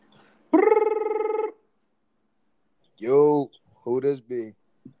this be?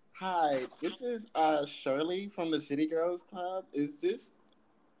 Hi, this is Shirley from the City Girls Club. Is this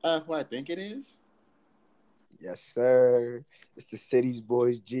who I think it is? Yes, sir. It's the City's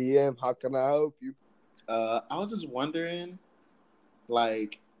Boys GM. How can I help you? I was just wondering,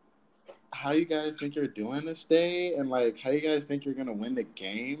 like, how you guys think you're doing this day, and like, how you guys think you're gonna win the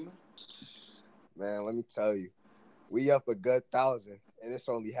game? Man, let me tell you. We up a good 1,000, and it's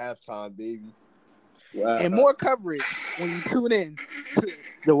only halftime, baby. And more coverage when you tune in to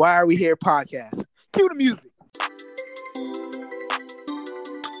the Why Are We Here podcast. Cue the music.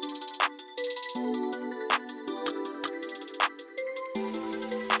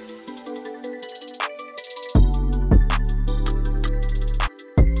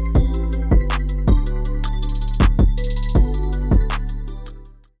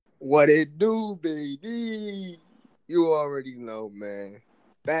 What it do, baby? You already know, man.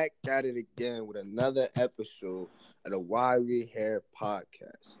 Back at it again with another episode of the Why We Here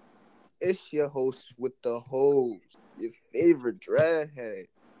podcast. It's your host with the hose, your favorite dreadhead.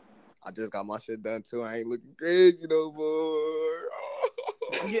 I just got my shit done too. I ain't looking crazy no more.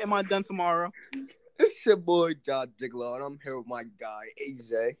 I'm getting mine done tomorrow. It's your boy Josh Gigolo, and I'm here with my guy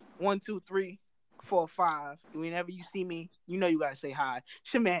AJ. 1, 2, 3, 4, 5. Whenever you see me, you know you gotta say hi.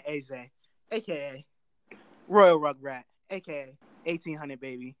 It's your man AJ, aka Royal Rugrat, aka 1800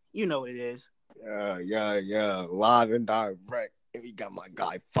 baby. You know what it is. Yeah. Live and direct. And we got my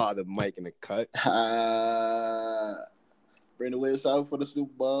guy Father Mike in the cut. Bring the Wiz out for the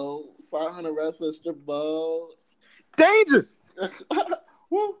Super Bowl. 500 reps for the Super Bowl. Dangerous.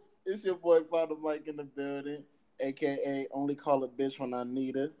 Woo! It's your boy Father Mike in the building, aka only call a bitch when I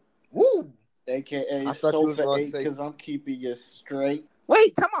need her. Woo! AKA Sofa 8 because I'm keeping you straight.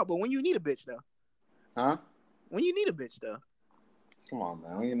 Wait, time out. But when you need a bitch though? Huh? When you need a bitch though? Come on,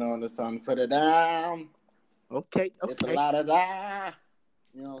 man. You know when it's time to put it down. Okay. It's a lot of that.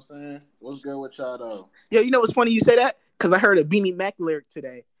 You know what I'm saying? What's good with y'all though? Yeah, you know what's funny you say that? Because I heard a Beanie Mac lyric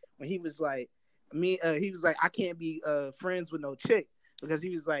today when he was like, I can't be friends with no chick because he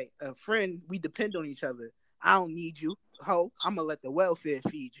was like, a friend, we depend on each other. I don't need you, ho. I'm gonna let the welfare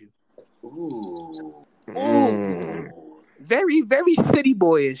feed you. Ooh. Very, very city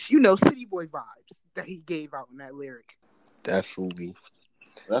boyish. You know, city boy vibes that he gave out in that lyric. Definitely.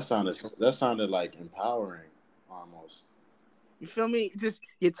 That sounded like empowering almost. You feel me? Just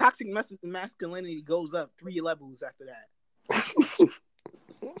your toxic masculinity goes up 3 levels after that.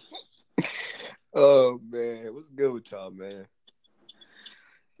 Oh man, what's good with y'all, man?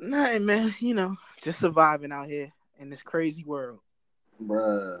 Nothing, man. You know, just surviving out here in this crazy world.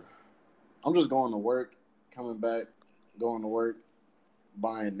 Bruh. I'm just going to work, coming back, going to work,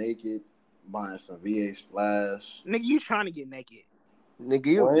 buying naked, buying some VA Splash. Nigga, you trying to get naked. Nigga,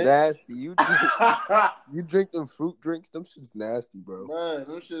 you What? nasty. You drink them fruit drinks. Them shit's nasty, bro. Bruh,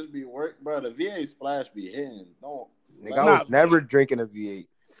 them shits be work. Bruh, the VA Splash be hitting. Don't. Nigga, I was never drinking a V8.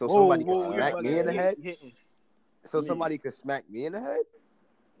 So somebody could smack me in the head? So somebody could smack me in the head?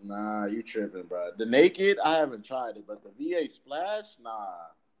 Nah, you tripping, bro. The naked, I haven't tried it, but the VA Splash, nah.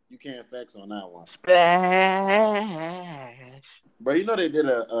 You can't flex on that one. Splash. Bro, you know they did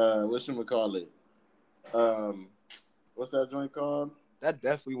a, whatchamacallit? What's that joint called? That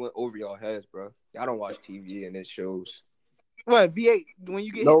definitely went over y'all heads, bro. Y'all don't watch TV and it shows. What, V8, when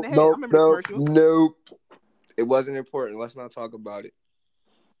you get hit in the head? I remember the commercial. Nope. It wasn't important. Let's not talk about it.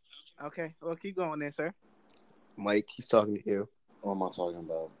 Okay, well, keep going then, sir. Mike, he's talking to you. What am I talking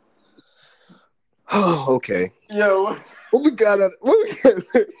about? Oh, okay. Yo, What we got?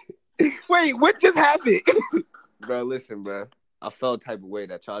 Wait, what just happened? Bro, listen, bro. I felt type of way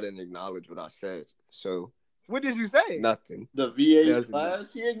that y'all didn't acknowledge what I said. So What did you say? nothing. the VA Splash,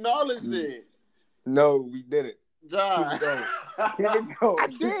 he acknowledged it. No, we didn't. John. Keep it going. I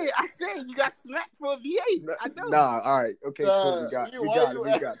did. I said you got smacked for a V8. I know. Nah, all right. Okay, cool. We got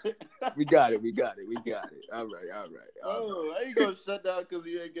it. We got it. All right. Oh, I ain't gonna shut down because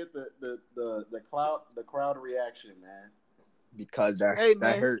you didn't get the crowd reaction, man. Because that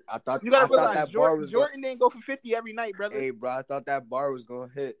hurt. I thought that bar was Jordan didn't go for 50 every night, brother. Hey, bro, I thought that bar was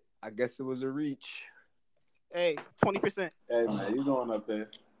gonna hit. I guess it was a reach. Hey, 20%. Hey, man, you going up there?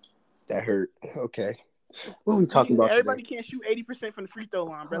 That hurt. Okay. What are we talking about Everybody today? can't shoot 80% from the free throw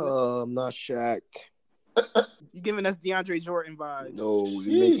line, brother. I'm not Shaq. You giving us DeAndre Jordan vibes. No,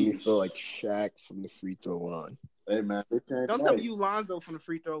 you're making me feel like Shaq from the free throw line. Hey, man. Don't tell me you Lonzo from the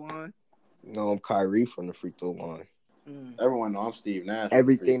free throw line. No, I'm Kyrie from the free throw line. Everyone know I'm Steve Nash.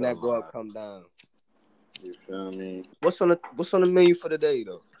 Everything that go up, come down. You feel me? What's on the menu for today,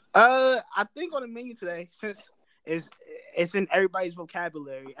 though? I think on the menu today, since it's in everybody's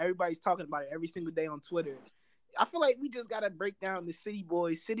vocabulary, everybody's talking about it every single day on Twitter, I feel like we just gotta break down the city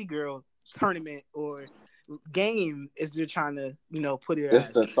boy, city girl tournament or game as they're trying to, put it It's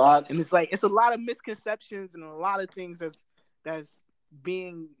as. the thoughts. And it's like it's a lot of misconceptions and a lot of things that's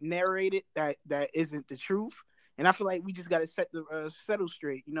being narrated that isn't the truth. And I feel like we just gotta settle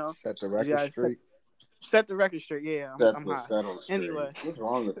straight, Set the record straight. Set the record straight. Yeah, I'm high. Settle straight. Anyway. What's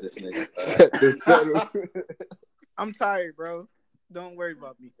wrong with this nigga? Set the settle. I'm tired, bro. Don't worry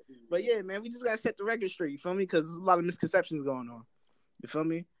about me. But yeah, man, we just gotta set the record straight. You feel me? Because there's a lot of misconceptions going on. You feel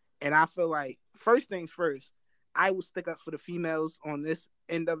me? And I feel like first things first, I will stick up for the females on this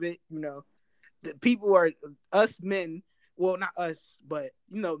end of it. The people are us men. Well, not us, but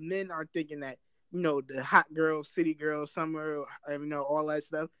men are thinking that the hot girl, city girl, summer, all that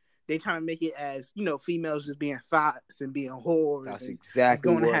stuff. They trying to make it as females just being thoughts and being whores. That's and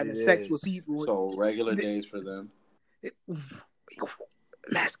exactly going what to having sex with people. So regular days for them.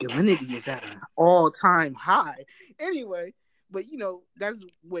 Masculinity is at an all-time high. Anyway, but that's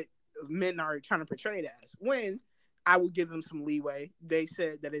what men are trying to portray it as. When I would give them some leeway, they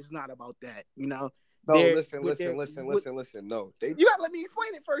said that it's not about that. No, listen. No, you gotta let me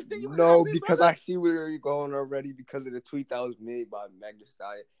explain it first. Then because I see where you're going already because of the tweet that was made by Meg Thee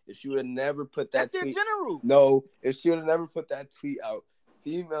Stallion. If she would have never put that tweet, general. No, if she would have never put that tweet out,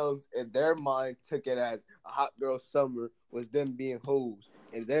 females in their mind took it as a hot girl summer was them being hoes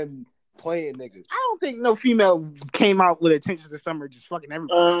and them playing niggas. I don't think no female came out with intentions this summer just fucking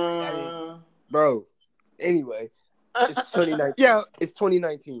everybody. Bro. Anyway, it's 2019. Yeah, it's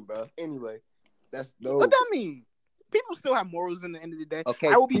 2019, bro. Anyway. That's no. What that mean? People still have morals in the end of the day. Okay,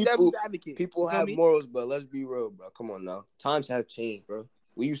 I will be devil's advocate. People have morals, but let's be real, bro. Come on now. Times have changed, bro.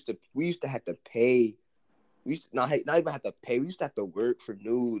 We used to have to pay. We used to not even have to pay. We used to have to work for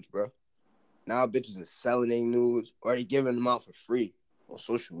nudes, bro. Now bitches are selling their nudes or they giving them out for free on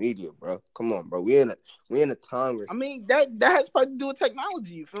social media, bro. Come on, bro. We in a time where that has something to do with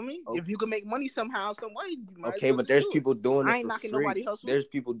technology. You feel me? Okay. If you can make money somehow, some way. Okay, but there's people doing it for free. I ain't knocking nobody hustle. There's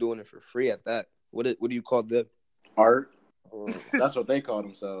people doing it for free at that. What do you call them? Art. That's what they call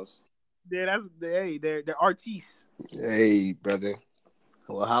themselves. Yeah, they're artistes. Hey, brother.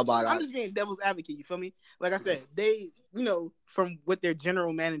 Well, how about I'm just being devil's advocate. You feel me? Like I said, they, from what their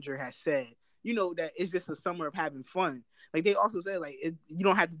general manager has said, that it's just a summer of having fun. Like they also said, like you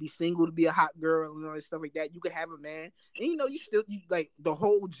don't have to be single to be a hot girl and all that stuff like that. You can have a man, and you like the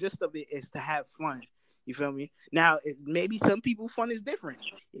whole gist of it is to have fun. You feel me? Now, maybe some people fun is different.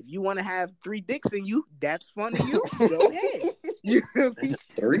 If you want to have 3 dicks in you, that's fun to you. Go ahead. You feel me?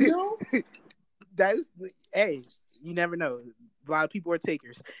 3? Hey, you never know. A lot of people are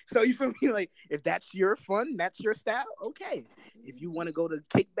takers. So you feel me? Like if that's your fun, that's your style. Okay. If you want to go to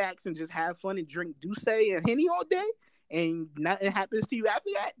kickbacks and just have fun and drink Douce and Henny all day, and nothing happens to you after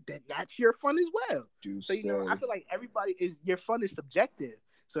that, then that's your fun as well. So I feel like your fun is subjective.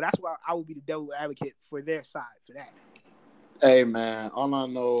 So that's why I would be the devil advocate for their side for that. Hey man, all I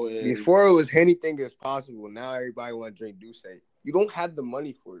know is before it was anything is possible. Now everybody want to drink Douce. You don't have the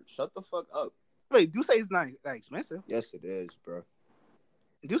money for it. Shut the fuck up. Wait, Douce is not that expensive. Yes, it is, bro.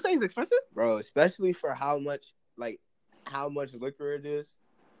 Douce is expensive, bro. Especially for how much liquor it is.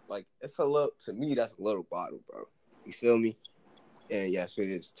 Like it's a little. To me, that's a little bottle, bro. You feel me? And yes, it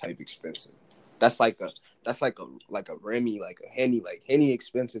is type expensive. That's like a Remy, like a Henny,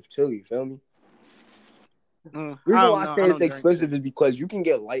 expensive too. You feel me? The reason why I say it's expensive is because you can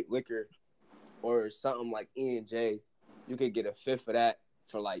get light liquor or something like E&J. You could get a fifth of that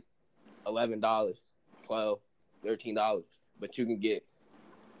for like $11, $12, $13. But you can get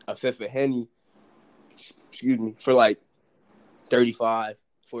a fifth of Henny, for like $35,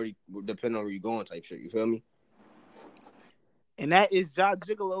 $40, depending on where you're going type shit. You feel me? And that is Josh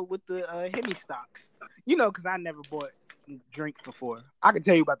Gigolo with the Henny stocks. Because I never bought drinks before. I can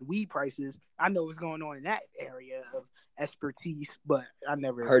tell you about the weed prices. I know what's going on in that area of expertise, but I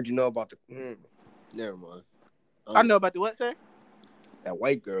never heard about the. Never mind. I know about the what, sir? That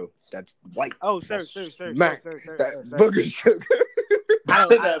white girl. That's white. Oh, sir. Booger sugar.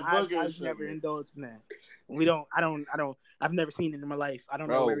 I've never indulged in that. I've never seen it in my life. I don't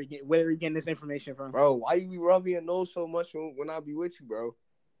know where we getting this information from. Bro, why you be rubbing your nose so much when I be with you, bro?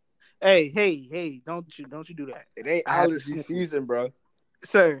 Hey, don't you do that. It ain't allergy season, bro.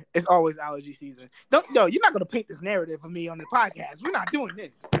 Sir, it's always allergy season. You're not gonna paint this narrative of me on the podcast. We're not doing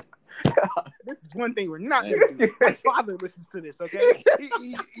this. This is one thing we're not gonna do. My father listens to this, okay?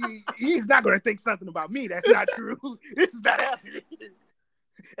 He's not gonna think something about me that's not true. This is not happening.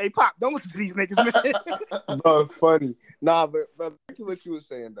 Hey, Pop, don't listen to these niggas, man. Bro, funny. Nah, but back to what you were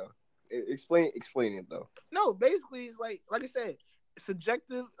saying, though. Explain it, though. No, basically, it's like I said,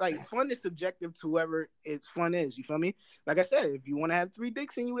 subjective. Like fun is subjective to whoever it's fun is. You feel me? Like I said, if you want to have 3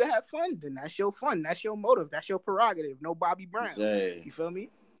 dicks and you would have fun, then that's your fun. That's your motive. That's your prerogative. No Bobby Brown. Zay. You feel me?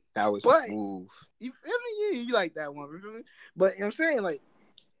 That was But smooth. you feel me? Yeah, you like that one. You feel me? But you know what I'm saying, like,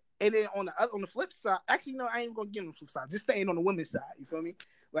 and then on the flip side, actually, no, I ain't gonna get on the flip side. Just staying on the women's side. You feel me?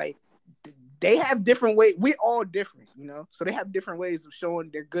 Like, they have different ways. We're all different, you know. So they have different ways of showing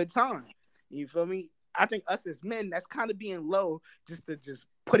their good time. You feel me? I think us as men, that's kind of being low, just to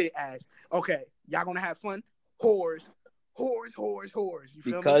put it as, okay, y'all gonna have fun, whores. You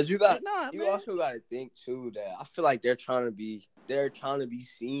feel Because me? you got, Like, you also got to think too that I feel like they're trying to be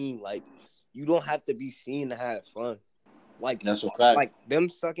seen. Like, you don't have to be seen to have fun. Like, That's a fact. Like them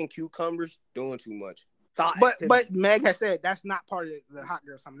sucking cucumbers, doing too much. But Meg has said that's not part of the hot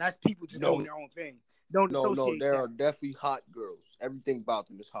girl something. That's people just doing their own thing. Don't associate there that. are definitely hot girls. Everything about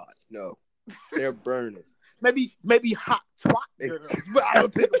them is hot. No, they're burning. Maybe hot twat girls, but I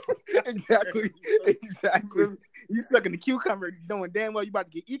don't think exactly. You sucking the cucumber, knowing damn well you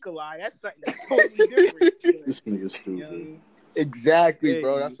about to get E. coli. That's something that's totally different. This nigga's stupid. You know what I mean? Exactly,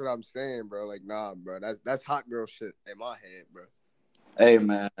 bro. That's what I'm saying, bro. Like, nah, bro. That's hot girl shit in my head, bro. Hey,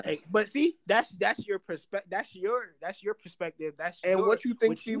 man. Hey, but see, that's your perspective. That's your perspective. What you think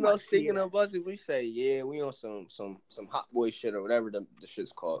what you females might see thinking it of us if we say, yeah, we on some hot boy shit or whatever the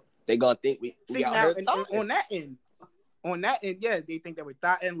shit's called? They gonna think we See out now, here and thotting. on that end, yeah, they think that we're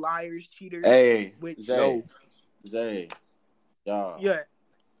thought and liars, cheaters. Hey, which, Zay, y'all. Yeah.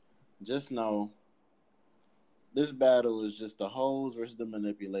 Just know, this battle is just the hoes versus the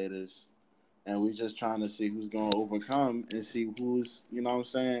manipulators, and we just trying to see who's gonna overcome and see who's, you know what I'm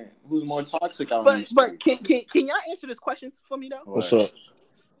saying, who's more toxic out there. But can y'all answer this question for me though? What's up?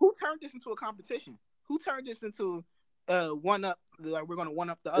 Who turned this into a competition? Who turned this into one up? Like we're gonna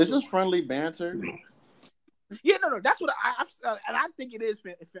one up the other. This is friendly banter. Yeah, no, that's what and I think it is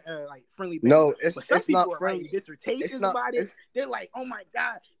like friendly banter. No, but some it's people not are friendly. writing dissertations about it. They're like, oh my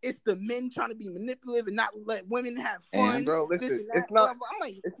god, it's the men trying to be manipulative and not let women have fun. And bro, listen, this and that. it's not. I'm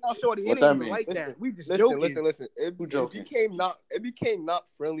like, it's not shorty. What It that ain't even mean? like that. We just Listen, joking. listen. It joking? became not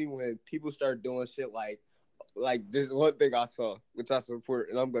friendly when people started doing shit like this is one thing I saw, which I support,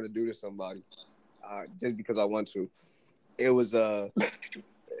 and I'm gonna do to somebody, just because I want to. It was the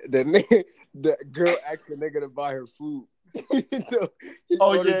girl asked the nigga to buy her food. You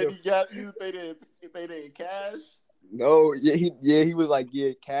paid it in cash. No, he was like,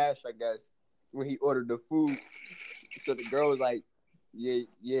 yeah, cash, I guess, when he ordered the food. So the girl was like, yeah,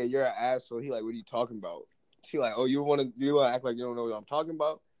 you're an asshole. He like, what are you talking about? She like, oh, you wanna act like you don't know what I'm talking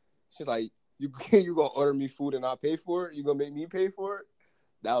about? She's like, you gonna order me food and not pay for it? You gonna make me pay for it?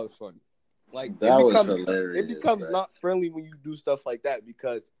 That was funny. Like was hilarious. It becomes not friendly when you do stuff like that,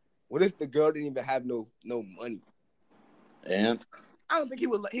 because what if the girl didn't even have no money? And I don't think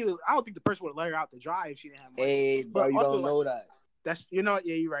I don't think the person would let her out to dry if she didn't have money. Hey, bro, but you also, don't know that. That's yeah,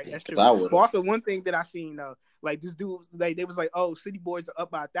 you're right. That's true. I But also one thing that I seen like this dude, like they was like, oh, City Boys are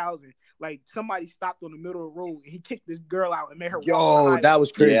up by 1,000. Like somebody stopped on the middle of the road and he kicked this girl out and made her walk. Yo, that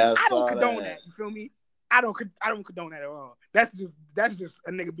was crazy. Yeah, I don't condone that. You feel me? I don't condone that at all. That's just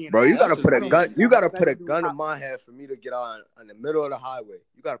a nigga being. Bro, you gotta put a gun. You gotta put a That's gun in my head for me to get on the middle of the highway.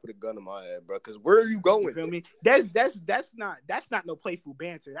 You gotta put a gun in my head, bro. Cause where are you going? You feel me? That's not no playful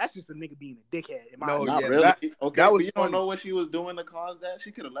banter. That's just a nigga being a dickhead. No, not yeah, really. that you was don't funny. know what she was doing to cause that.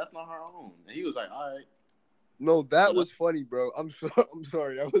 She could have left on her own. And he was like, all right. No, that was funny, bro. I'm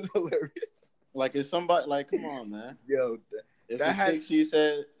sorry. That was hilarious. Like, is somebody like, come on, man. Yo, If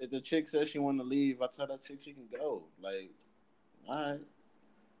the chick said she wanted to leave, I tell that chick she can go. Like, all right,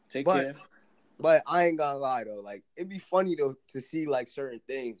 take care. But I ain't gonna lie though, like it'd be funny though to see like certain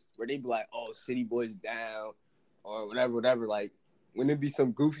things where they be like, "Oh, City Boys down," or whatever. Like when there be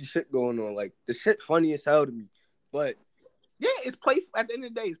some goofy shit going on, like the shit funny as hell to me. But yeah, it's playful. At the end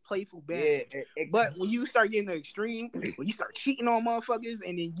of the day, it's playful banter. Yeah, but when you start getting the extreme, when you start cheating on motherfuckers,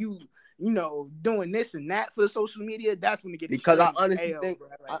 and then you doing this and that for the social media, that's when it gets. Because I honestly think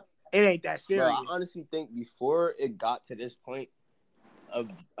it ain't that serious. Bro, I honestly think before it got to this point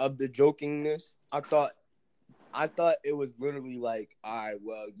of the jokingness, I thought it was literally like, all right,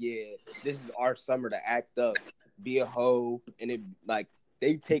 well, yeah, this is our summer to act up, be a hoe, and it like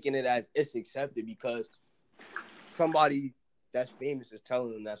they taking it as it's accepted because somebody that's famous is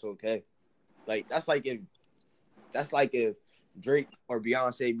telling them that's okay. Like that's like if Drake or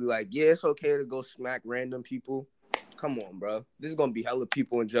Beyonce be like, yeah, it's okay to go smack random people. Come on, bro. This is gonna be hella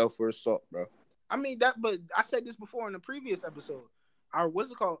people in jail for assault, bro. I mean but I said this before in the previous episode. Our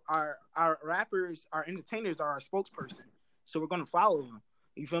rappers, our entertainers are our spokesperson. So we're gonna follow them.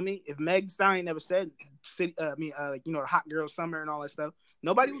 You feel me? If Meg Stein never said, the hot girl summer and all that stuff,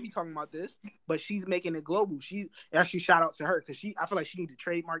 nobody would be talking about this. But she's making it global. She actually shout out to her because I feel like she need to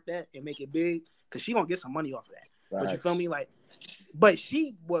trademark that and make it big because she gonna get some money off of that. Right. But you feel me? Like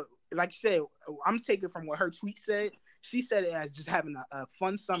you said, I'm taking from what her tweet said. She said it as just having a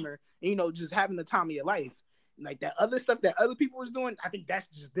fun summer, and, just having the time of your life. Like that other stuff that other people was doing, I think that's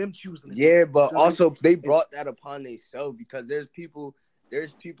just them choosing. Yeah, but also they brought that upon themselves because there's people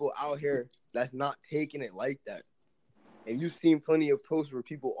out here that's not taking it like that, and you've seen plenty of posts where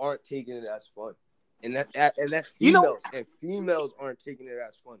people aren't taking it as fun, and that's females, and females aren't taking it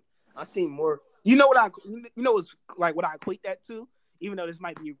as fun. I seen more. What I equate that to, even though this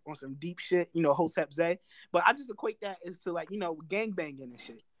might be on some deep shit, Hotep Zay, but I just equate that as to gangbanging and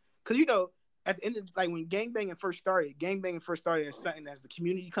shit, because at the end of when gangbanging first started as something as the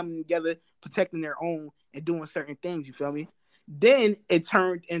community coming together, protecting their own and doing certain things. You feel me? Then it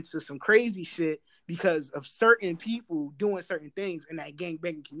turned into some crazy shit because of certain people doing certain things in that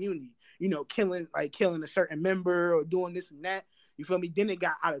gangbanging community. Killing a certain member or doing this and that. You feel me? Then it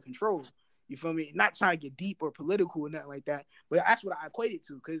got out of control. You feel me? Not trying to get deep or political or nothing like that, but that's what I equate it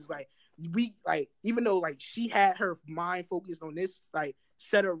to. Because even though she had her mind focused on this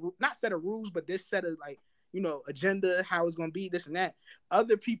not set of rules, but this set of agenda, how it's gonna be, this and that.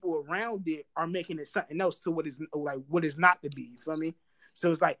 Other people around it are making it something else to what is not to be. You feel me? So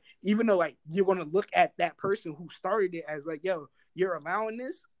it's even though you're gonna look at that person who started it as yo, you're allowing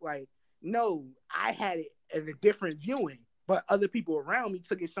this. No, I had it in a different viewing, but other people around me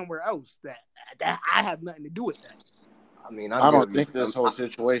took it somewhere else. That I have nothing to do with that. I mean, I don't think this whole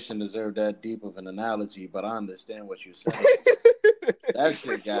situation deserved that deep of an analogy, but I understand what you're saying. That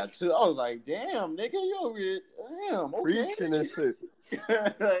shit got too. I was like, damn, nigga, you over here. Damn, okay. Preaching and shit.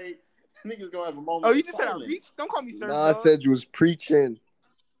 Niggas gonna have a moment. Oh, you just said I reached? Don't call me sir. Nah, I said you was preaching.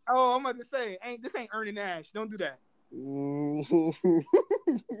 Oh, I'm about to say, this ain't Ernie Nash. Don't do that.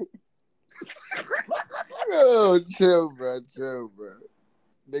 Oh, chill, bro.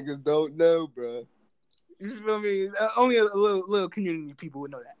 Niggas don't know, bro. You feel me? Only a little community people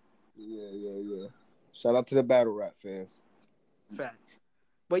would know that. Yeah. Shout out to the battle rap fans. Facts.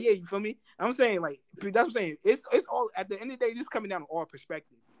 But yeah, you feel me? I'm saying that's what I'm saying. It's all at the end of the day. This is coming down to all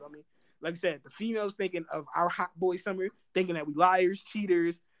perspective. You feel me? Like I said, the females thinking of our hot boy summer, thinking that we liars,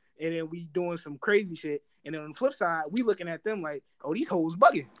 cheaters, and then we doing some crazy shit. And then on the flip side, we looking at them like, oh, these hoes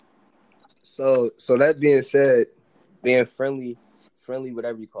bugging. So that being said, being friendly,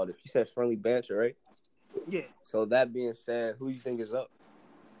 whatever you call it. You said friendly banter, right? Yeah. So that being said, who you think is up?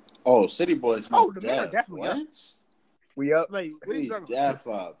 Oh, City Boys. Oh, the men are definitely up. We up? What are you talking about?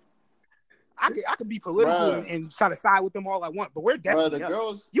 Up. I could be political and try to side with them all I want, but we're definitely up.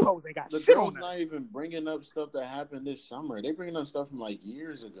 Girls, you hoes ain't got the shit girls on not us. even bringing up stuff that happened this summer. They bringing up stuff from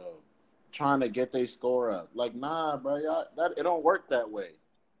years ago, trying to get their score up. Nah, bro, it don't work that way.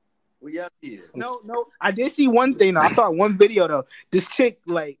 We up here. No. I did see one thing though. I saw one video though. This chick,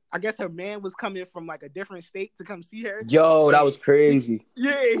 I guess her man was coming from a different state to come see her. Yo, that was crazy.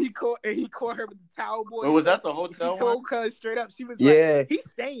 Yeah, he caught her with the towel boy. But was that the hotel? He told cuz straight up. She was he's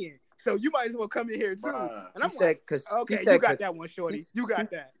staying. So you might as well come in here too. And I'm you got that one, shorty. You got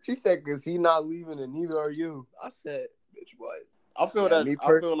that. She said, "Cause he not leaving, and neither are you." I said, "Bitch, what?" I feel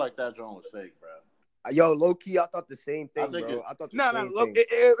like that joint was fake, bro. Yo, low key, I thought the same thing, bro. I thought the same thing.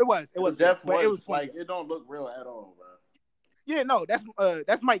 It was definitely. It was it don't look real at all, bro. Yeah, no,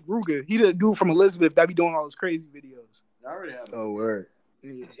 that's Mike Ruger. He the dude from Elizabeth that be doing all those crazy videos. I already have. Oh, word.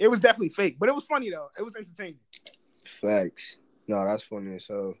 Yeah, it was definitely fake, but it was funny though. It was entertaining. Facts. No, that's funny as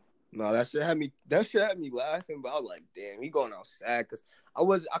hell. No, that shit had me laughing, but I was like, damn, he going outside because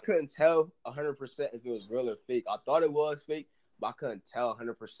I couldn't tell 100% if it was real or fake. I thought it was fake, but I couldn't tell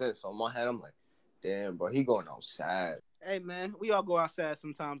 100%. So in my head, I'm like, damn, bro, he going outside. Hey man, we all go outside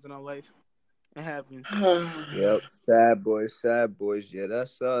sometimes in our life. It happens. Yep, sad boys. Yeah,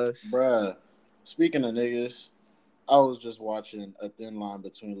 that's us. Bruh, speaking of niggas, I was just watching A Thin Line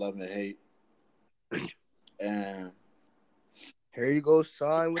Between Love and Hate. And here you go,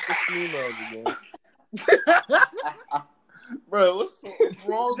 sign with the females again. Bro, what's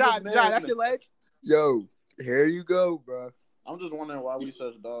wrong John, with that's your leg? Yo, here you go, bro. I'm just wondering why we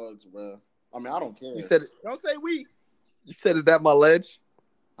such dogs, bro. I mean, I don't care. You said, don't say we. You said, is that my ledge?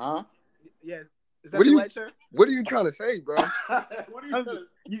 Huh? Yes. Is that your ledge, sir? What are you trying to say, bro? What are you trying to...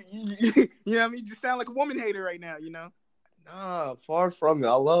 you know what I mean? You just sound like a woman hater right now, you know? Nah, far from it.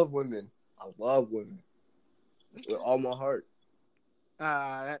 I love women. With all my heart.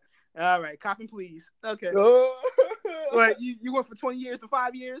 All right, copping, please. Okay. What, you went from 20 years to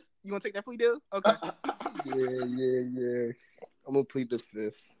 5 years? You gonna take that plea deal? Okay. Yeah. I'm gonna plead the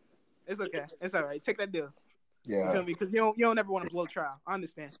fifth. It's okay. It's all right. Take that deal. You Yeah, feel me? Because you don't ever want to blow trial. I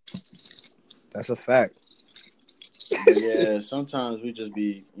understand. that's a fact. But yeah, sometimes we just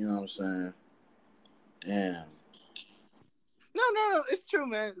be, you know what I'm saying? Damn. No. It's true,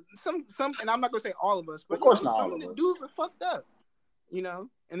 man. Some, and I'm not gonna say all of us, but Of course you know, not some all of of the us. dudes are fucked up. You know,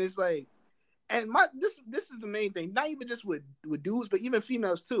 and it's like, and this is the main thing. Not even just with dudes, but even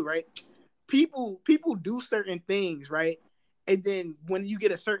females too, right? People do certain things, right? And then when you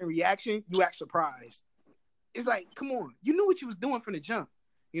get a certain reaction, you act surprised. It's like, come on, you knew what you was doing from the jump,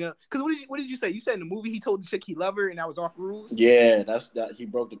 you know? Because what did you say? You said in the movie he told the chick he loved her and that was off rules. Yeah, that's that. He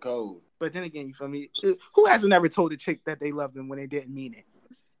broke the code. But then again, you feel me? Who hasn't ever told a chick that they loved them when they didn't mean it?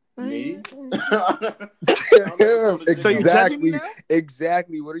 Me? Exactly.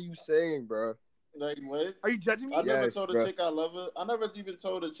 Exactly. What are you saying, bro? Like what? Are you judging me? I never Yes, told a bro. chick I love her. I never even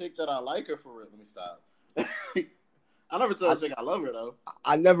told a chick that I like her for real. Let me stop. I never told a chick I love her though.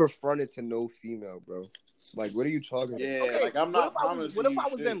 I never fronted to no female, bro. Like, what are you talking about? Yeah, Okay, like I'm not promising what if you I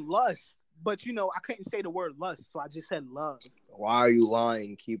was shit. in lust, but you know I couldn't say the word lust, so I just said love. Why are you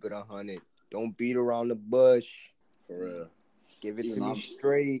lying? Keep it 100. Don't beat around the bush. For real. Give it Even to me I'm-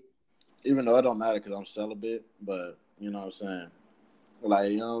 straight. Even though it don't matter because I'm celibate, but you know what I'm saying. Like,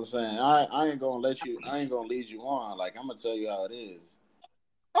 you know what I'm saying? I ain't gonna lead you on. Like, I'm gonna tell you how it is.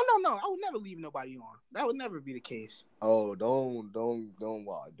 Oh no, I would never leave nobody on. That would never be the case. Oh, don't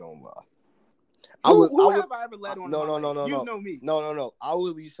lie. Don't lie. Who have I ever led on? No. You know me. No. I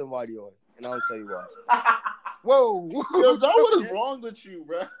will leave somebody on, and I'll tell you why. Whoa. Yo, John, what is wrong with you,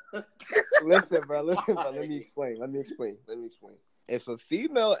 bro? Listen, bro. Let me explain. If a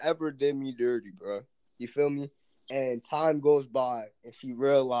female ever did me dirty, bro, you feel me? And time goes by, and she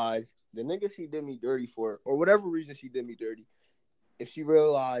realized the nigga she did me dirty for, or whatever reason she did me dirty, if she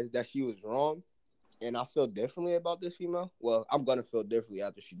realized that she was wrong, and I feel differently about this female, well, I'm gonna feel differently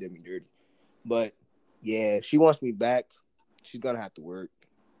after she did me dirty. But yeah, if she wants me back, she's gonna have to work.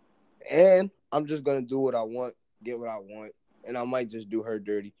 And I'm just gonna do what I want, get what I want, and I might just do her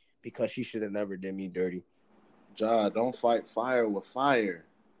dirty because she should have never did me dirty. John, don't fight fire with fire.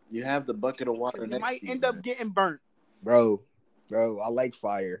 You have the bucket of water You next might to you, end man. up getting burnt. Bro, I like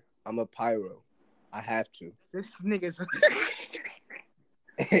fire. I'm a pyro. I have to. This nigga's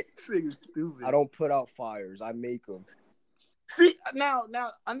stupid. I don't put out fires. I make them. See, now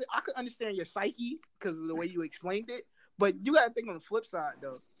I could understand your psyche because of the way you explained it, but you gotta think on the flip side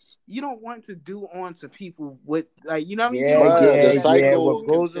though. You don't want to do on to people with like, you know what I mean? Yeah, Bruh, the cycle what will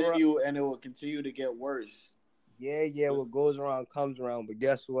goes continue and it will continue to get worse. Yeah, what goes around comes around. But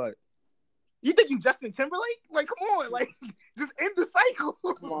guess what? You think you Justin Timberlake? Like, come on, like, just end the cycle.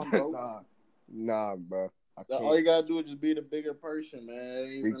 Come on, bro. Nah, bro. I can't. All you gotta do is just be the bigger person,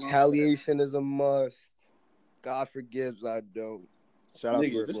 man. Retaliation is a must. God forgives, I don't. Shout out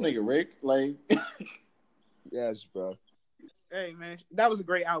to this nigga Rick, like, yes, bro. Hey, man, that was a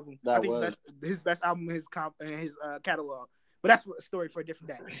great album. That I think was. his best album in his catalog. But that's a story for a different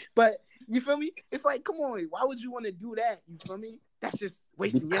day. But you feel me? It's like, come on, why would you want to do that? You feel me? That's just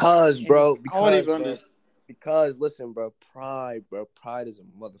wasting your time. Bro. I don't even understand. Because listen, bro, pride is a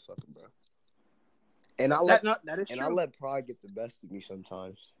motherfucker, bro. And I let pride get the best of me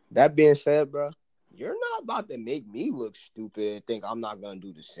sometimes. That being said, bro, you're not about to make me look stupid and think I'm not gonna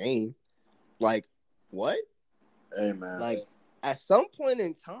do the same. Like, what? Hey, man. Like, at some point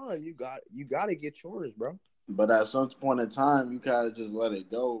in time, you got to get yours, bro. But at some point in time, you gotta just let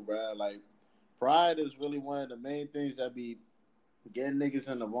it go, bro. Like, pride is really one of the main things that be getting niggas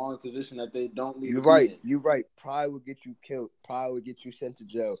in the wrong position that they don't need. You're right. You're right. Pride will get you killed. Pride will get you sent to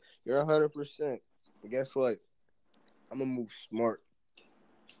jail. You're 100%. But guess what? I'm gonna move smart.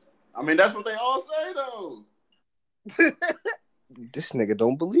 I mean, that's what they all say, though. This nigga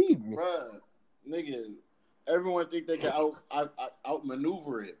don't believe me, bruh. Nigga, everyone think they can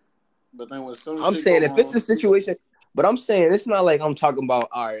outmaneuver it, but then when some I'm saying if it's a situation, but I'm saying it's not like I'm talking about.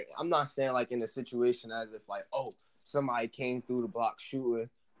 All right, I'm not saying like in a situation as if like, oh, somebody came through the block shooting,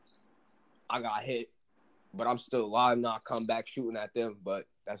 I got hit, but I'm still alive. Now I come back shooting at them, but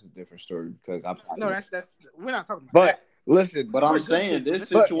that's a different story because I'm that's we're not talking about. But that. listen, but I'm saying this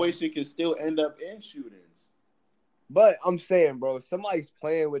situation can still end up in shootings. But I'm saying, bro, if somebody's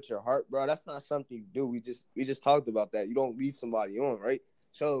playing with your heart, bro, that's not something you do. We just talked about that. You don't lead somebody on, right?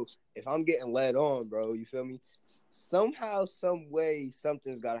 So if I'm getting led on, bro, you feel me? Somehow, some way,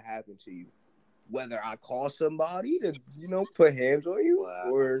 something's got to happen to you. Whether I call somebody to, put hands on you,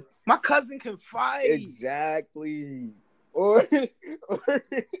 or my cousin can fight. Exactly. Or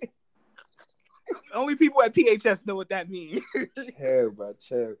only people at PHS know what that means. Chill, bro,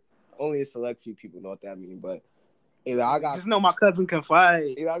 chill. Only a select few people know what that means, but Either I got Just know my cousin can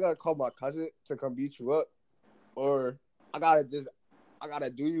fight. either I gotta call my cousin to come beat you up, or I gotta do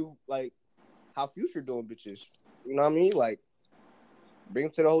you like how Future doing bitches. You know what I mean? Like bring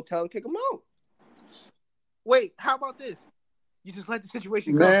him to the hotel and kick him out. Wait, how about this? You just let the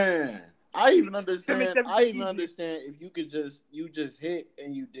situation go. Man, I even understand. everything I even easy. understand if you could just hit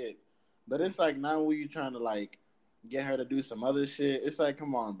and you did, but it's like now when you trying to like get her to do some other shit. It's like,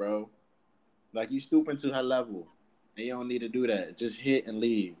 come on, bro. Like you stooping to her level, and you don't need to do that. Just hit and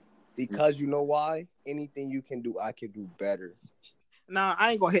leave. Because you know why? Anything you can do, I can do better. Nah,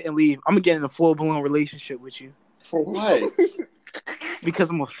 I ain't gonna hit and leave. I'm gonna get in a full blown relationship with you For what? because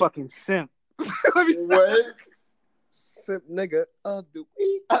I'm a fucking simp. Let me stop. What? Simp nigga of the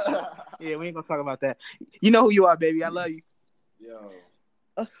week. Yeah, we ain't gonna talk about that. You know who you are, baby. I love you. Yo,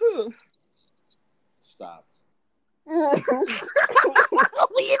 stop. We ain't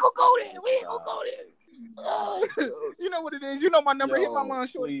gonna go there. We ain't gonna go there. You know what it is. You know my number. Yo, Hit my mom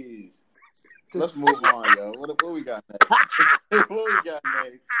short. please. Let's move on, yo. What we got next? What we got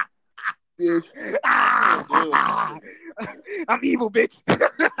next? I'm evil, bitch.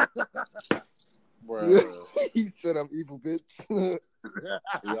 Bro, He said I'm evil, bitch.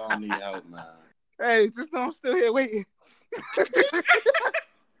 y'all need help, man. Hey, just know I'm still here waiting.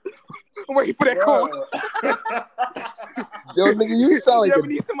 I'm waiting for that call. Yo, nigga, you sound like You ever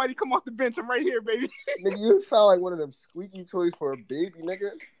need somebody to come off the bench? I'm right here, baby. nigga, you sound like one of them squeaky toys for a baby,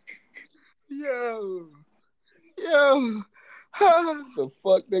 nigga. Yo. The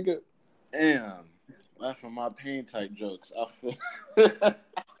fuck, nigga? Damn. Laughing my pain type jokes. I feel.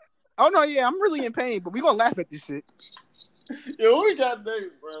 Oh no, yeah, I'm really in pain, but we gonna laugh at this shit. Yo, what we got next,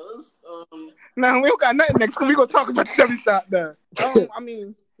 bro? Let's, No, we don't got nothing next. Cause we gonna talk about the W stop now. I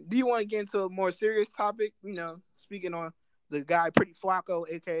mean, do you want to get into a more serious topic? You know, speaking on the guy, Pretty Flacco,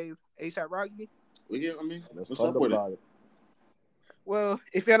 aka ASAP Rocky. Let's what's talk up with about it? it. Well,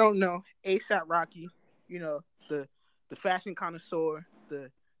 if y'all don't know, ASAP Rocky, you know, the fashion connoisseur,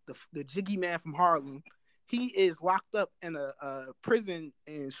 the jiggy man from Harlem, he is locked up in a prison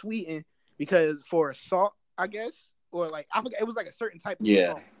in Sweden because for assault, I guess, or like I forget, it was like a certain type of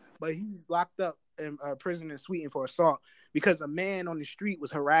assault. But he's locked up in prison in Sweden for assault because a man on the street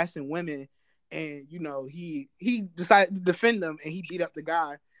was harassing women, and you know he decided to defend them, and he beat up the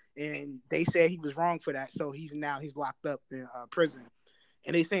guy, and they said he was wrong for that, so he's locked up in prison,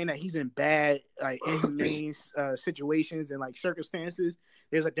 and they saying that he's in bad like inhumane situations and like circumstances.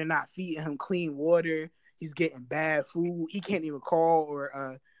 There's like they're not feeding him clean water. He's getting bad food. He can't even call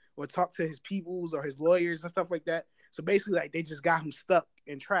or talk to his peoples or his lawyers and stuff like that. So basically, like they just got him stuck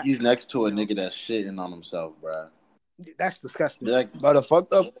and trapped. He's next to a nigga that's shitting on himself, bro. That's disgusting. Like, But the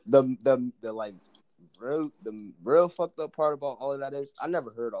fucked up, the like real fucked up part about all of that is I never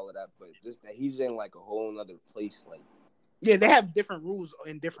heard all of that, but just that he's in like a whole other place, like. Yeah, they have different rules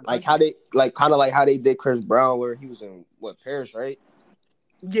in different like countries. how they like kind of like how they did Chris Brown, where he was in Paris, right?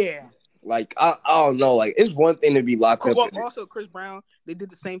 Yeah. Like I don't know, like it's one thing to be locked up. Also, Chris Brown, they did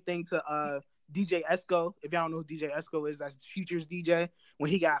the same thing to DJ Esco. If y'all don't know who DJ Esco is, that's Future's DJ.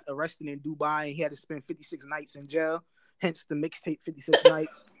 When he got arrested in Dubai and he had to spend 56 nights in jail, hence the mixtape 56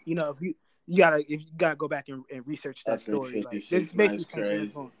 Nights. You know, if you gotta go back and research that story. Like, it's basically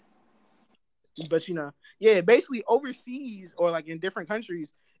crazy. But you know, yeah, basically overseas or like in different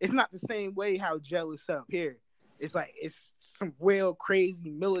countries, it's not the same way how jail is set up here. It's like it's some real crazy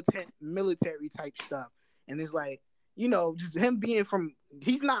military type stuff, and it's like, you know, just him being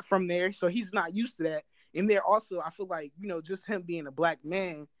he's not from there, so he's not used to that. And they're also, I feel like, you know, just him being a black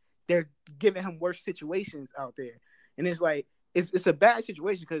man, they're giving him worse situations out there, and it's like it's a bad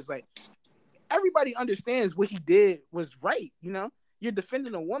situation because like everybody understands what he did was right, you know. You're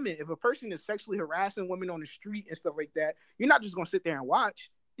defending a woman. If a person is sexually harassing women on the street and stuff like that, you're not just gonna sit there and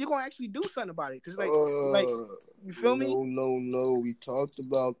watch. You're gonna actually do something about it. Cause like you feel me? No, we talked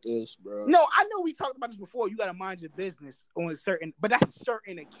about this, bro. No, I know we talked about this before. You gotta mind your business on but that's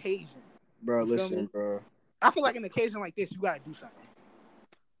certain occasions. Bro, listen, bro. I feel like an occasion like this, you gotta do something.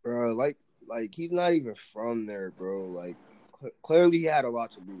 Bro, like he's not even from there, bro. Like clearly he had a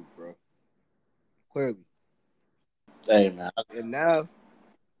lot to lose, bro. Clearly. Hey man. And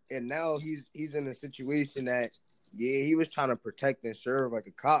now he's in a situation that he was trying to protect and serve like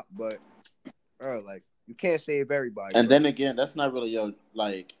a cop, but bro, like you can't save everybody. And bro. then again, that's not really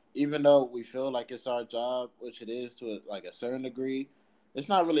like even though we feel like it's our job, which it is to a certain degree, it's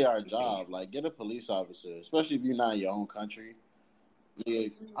not really our job. Like get a police officer, especially if you're not in your own country. Yeah.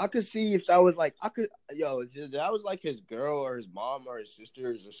 I could see if that was like if that was like his girl or his mom or his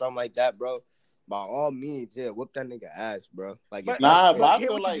sisters or something like that, bro. By all means, whoop that nigga ass, bro. Like, I feel hear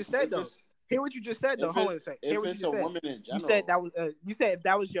like what you just said, though. Hear what you just said, though. If Hold on a it's second. if Hear what you it's just a said. woman in You general, said that was you said if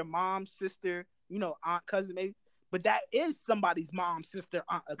that was your mom, sister, aunt, cousin, maybe. But that is somebody's mom, sister,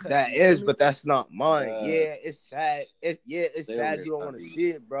 aunt, or cousin. That You feel is, me? but that's not mine. Uh, Yeah, it's sad. It's They sad weird you don't want to puppies. see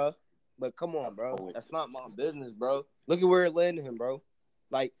it, bro. But come on, bro. That's not my business, bro. Look at where it landed him, bro.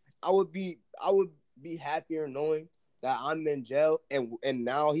 Like I would be happier knowing that I'm in jail and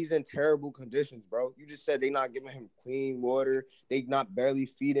now he's in terrible conditions, bro. You just said they not giving him clean water. They not barely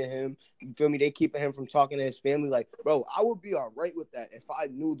feeding him. You feel me? They keeping him from talking to his family. Like, bro, I would be all right with that if I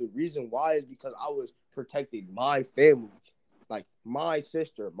knew the reason why is because I was protecting my family. Like my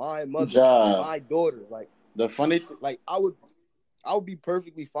sister, my mother, Ja, my daughter. Like the funny I would be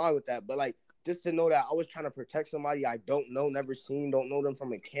perfectly fine with that. But like just to know that I was trying to protect somebody I don't know, never seen, don't know them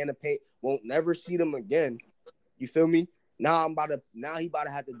from a can of paint, won't never see them again. You feel me? Now he about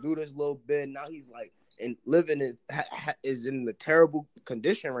to have to do this little bit. Now he's like and living is in a terrible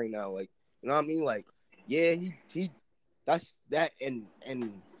condition right now. Like, you know what I mean? Like, yeah, he that's that and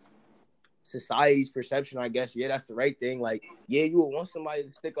society's perception, I guess. Yeah, that's the right thing. Like, yeah, you would want somebody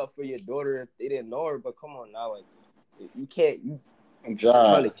to stick up for your daughter if they didn't know her, but come on now, like you can't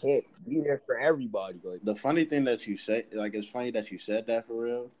Ja. can't be there for everybody. Like The funny thing that you say, like, it's funny that you said that for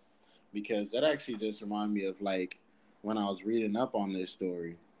real, because that actually just reminded me of like when I was reading up on this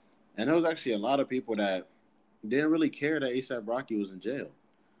story, and there was actually a lot of people that didn't really care that ASAP Rocky was in jail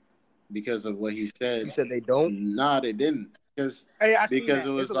because of what he said. you said they don't. Nah, they didn't, because Hey, I seen because that.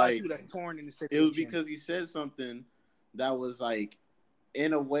 it There's was a lot of like people that's torn in the it situation. was because he said something that was like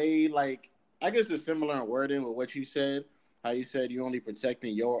in a way like I guess it's similar in wording with what you said. How you said you only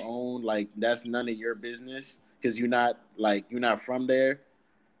protecting your own, like that's none of your business because you're not from there.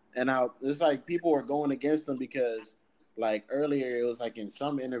 And how it's like people were going against him because like earlier it was like in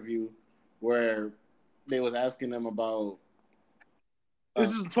some interview where they was asking them about This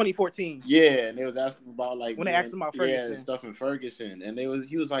was 2014 yeah, and they was asking about like when they asked him about Ferguson. stuff in Ferguson, and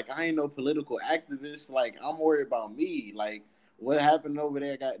he was like, I ain't no political activist, like I'm worried about me, like what happened over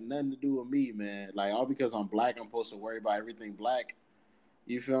there got nothing to do with me, man. Like all because I'm black, I'm supposed to worry about everything black.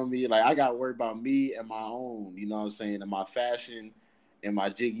 You feel me? Like I got worried about me and my own, you know what I'm saying, and my fashion and my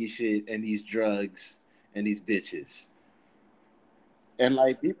jiggy shit and these drugs and these bitches. And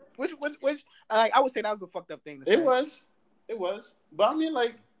like Which I would say that was a fucked up thing to say. it was. But I mean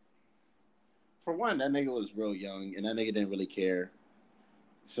like for one, that nigga was real young and that nigga didn't really care.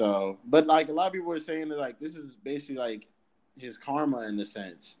 So, but like a lot of people were saying that like this is basically like his karma in the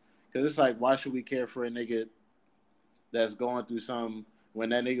sense. Cause it's like, why should we care for a nigga that's going through something when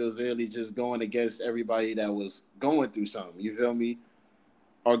that nigga was really just going against everybody that was going through something? You feel me?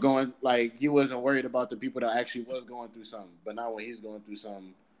 Or going like he wasn't worried about the people that actually was going through something, but now when he's going through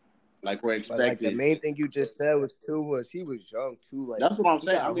something, like we're But like the expected. main thing you just said was he was young too. Like That's what I'm he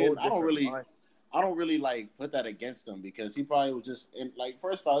saying. got I a mean, whole different mind. I don't really like put that against him because he probably was just in, like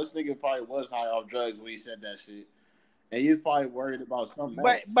first of all, this nigga probably was high off drugs when he said that shit, and you're probably worried about something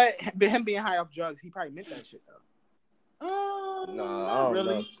else. But him being high off drugs, he probably meant that shit though. No, I Not don't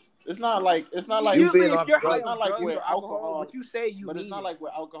really. know. It's not like You Usually, being if off you're high drugs, it's not off like drugs with or alcohol, what you say you but mean. it's not like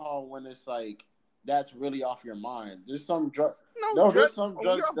with alcohol when it's like that's really off your mind. There's some there's some When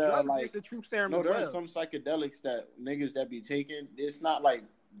drugs you're off that are drugs, like there's the truth serum no, as there well. are some psychedelics that niggas that be taking. It's not like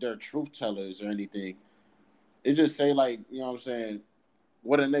they're truth tellers or anything. It just say like, you know what I'm saying,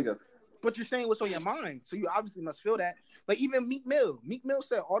 what a nigga. But you're saying what's on your mind, so you obviously must feel that. Like even Meek Mill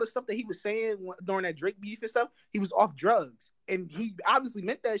said all the stuff that he was saying during that Drake beef and stuff, he was off drugs, and he obviously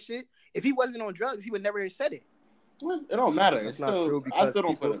meant that shit. If he wasn't on drugs, he would never have said it. Well, it don't matter. that's It's not still true I because still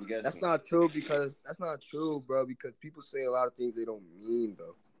don't people. put it against That's him. not true because that's not true, bro. Because people say a lot of things they don't mean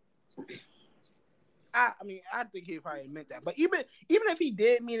though. I mean, I think he probably meant that. But even if he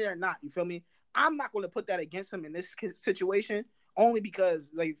did mean it or not, you feel me? I'm not going to put that against him in this situation, only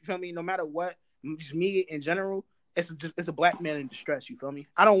because, like, you feel me? No matter what, just me in general, it's a black man in distress. You feel me?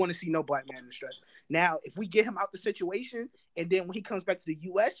 I don't want to see no black man in distress. Now, if we get him out the situation, and then when he comes back to the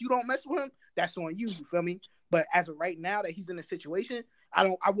U.S., you don't mess with him. That's on you. You feel me? But as of right now that he's in a situation, I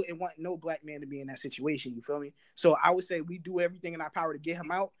wouldn't want no black man to be in that situation. You feel me? So I would say we do everything in our power to get him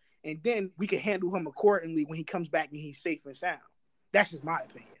out, and then we can handle him accordingly when he comes back and he's safe and sound. That's just my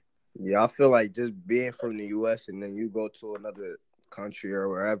opinion. Yeah, I feel like just being from the U.S. and then you go to another country or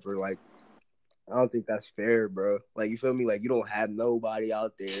wherever, like, I don't think that's fair, bro. Like, you feel me? Like, you don't have nobody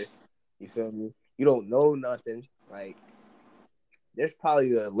out there. You feel me? You don't know nothing. Like, there's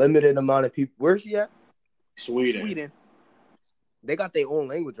probably a limited amount of people. Where's she at? Sweden. They got their own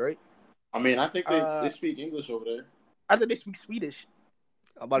language, right? I mean, I think they speak English over there. I think they speak Swedish.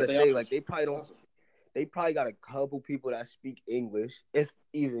 I'm about to say, like, they probably don't. they probably got a couple people that speak English, if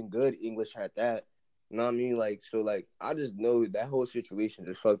even good English at that. You know what I mean? Like, so, like, I just know that whole situation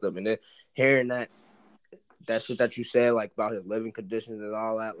just fucked up. And then hearing that shit that you said, like, about his living conditions and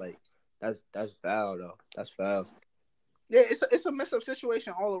all that, like, that's foul, though. That's foul. Yeah, it's a messed up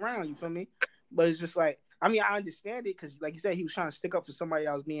situation all around. You feel me? But it's just like, I mean, I understand it because, like you said, he was trying to stick up for somebody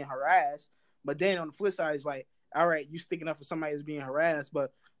that was being harassed. But then on the flip side, it's like, all right, you sticking up for somebody that's being harassed,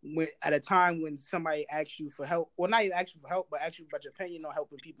 but when at a time when somebody asks you for help, well, not even ask you for help, but ask you about your opinion on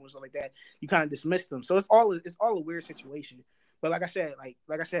helping people and stuff like that, you kind of dismiss them. So it's all a weird situation. But like I said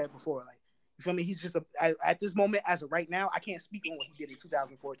before, like, you feel me? He's just at this moment, as of right now, I can't speak on what he did in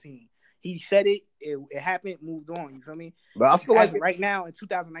 2014. He said it happened, moved on. You feel me? But I feel like right now in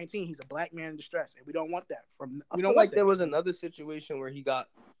 2019, he's a black man in distress, and we don't want that from. I feel like there was another situation where he got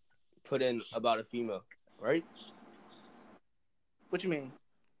put in about a female, right? What you mean?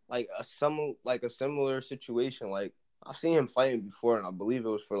 Like a similar situation. Like, I've seen him fighting before, and I believe it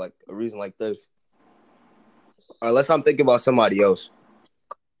was for like a reason like this. Unless I'm thinking about somebody else.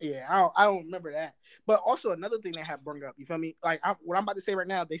 Yeah, I don't remember that. But also another thing they have brought up, you feel me? Like, what I'm about to say right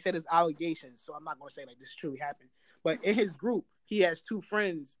now, they said it's allegations, so I'm not going to say like this truly happened. But in his group, he has two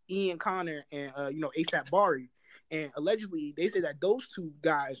friends, Ian Connor and ASAP Bari, and allegedly they say that those two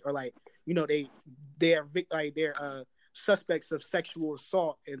guys are like, they're suspects of sexual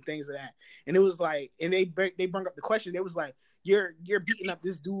assault and things of that. And it was like, and they bring up the question. It was like, you're beating up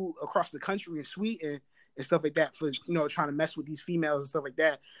this dude across the country in Sweden and stuff like that for trying to mess with these females and stuff like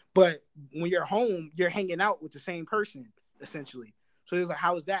that. But when you're home, you're hanging out with the same person essentially. So it's like,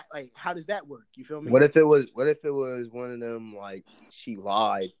 how is that? Like, how does that work? You feel me? What if it was one of them, like, she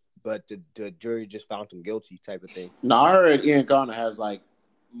lied, but the jury just found him guilty type of thing? No, I heard Ian Connor has like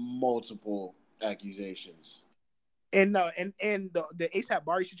multiple accusations. And the ASAP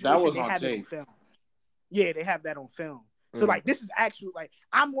Bari situation, that was they have it on film. Yeah, they have that on film. So like, this is actually, like,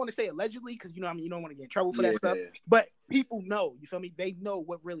 I'm going to say allegedly because you don't want to get in trouble for that stuff. But people know, you feel me? They know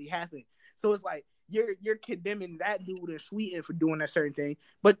what really happened. So it's like you're condemning that dude in Sweden for doing that certain thing,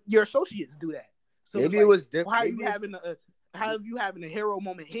 but your associates do that. So maybe like, it was different. How are you having a hero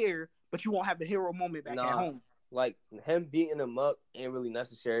moment here, but you won't have the hero moment back at home? Like, him beating him up ain't really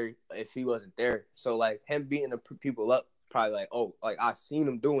necessary if he wasn't there. So like, him beating the people up, probably like, oh, like, I seen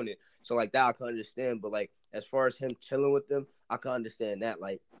him doing it, so like that I can understand. But like, as far as him chilling with them, I can understand that.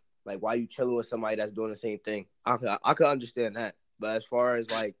 Like why you chilling with somebody that's doing the same thing? I could understand that. But as far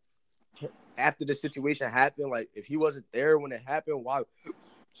as like after the situation happened, like if he wasn't there when it happened, why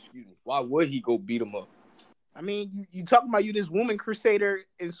would he go beat him up? I mean, you talking about you this woman crusader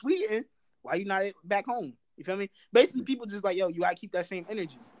in Sweden? Why you not back home? You feel me? Basically, people just like, yo, you gotta keep that same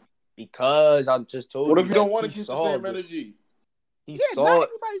energy. Because I just told you. What if you don't want to keep the same energy? Not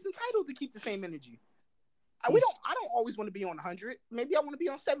everybody's entitled to keep the same energy. I don't always want to be on 100. Maybe I want to be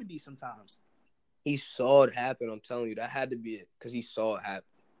on 70 sometimes. He saw it happen. I'm telling you, that had to be it because he saw it happen.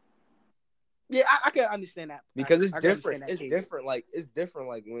 Yeah, I can understand that because it's different. It's different.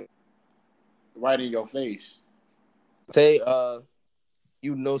 Like when right in your face. Say,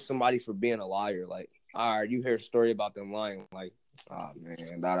 you know somebody for being a liar. Like, all right, you hear a story about them lying. Like, oh man,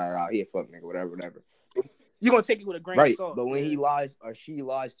 he a fuck nigga, whatever. You're gonna take it with a grain of salt. But when he lies or she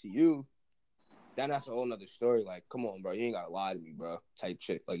lies to you, then that's a whole nother story. Like, come on, bro, you ain't gotta lie to me, bro. Type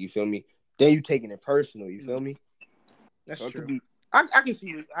shit. Like, you feel me? Then you taking it personal. You feel me? That's true. I can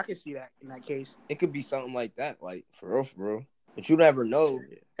see that in that case. It could be something like that, like for real. But you never know.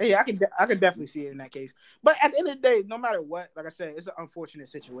 Yeah, I can definitely see it in that case. But at the end of the day, no matter what, like I said, it's an unfortunate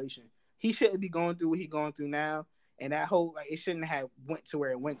situation. He shouldn't be going through what he's going through now, and that whole it shouldn't have went to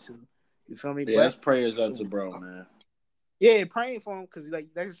where it went to. You feel me? Yeah, that's prayers up to bro, man. Yeah, praying for him because like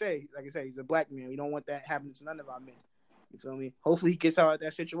I said, he's a black man. We don't want that happening to none of our men. You feel me? Hopefully he gets out of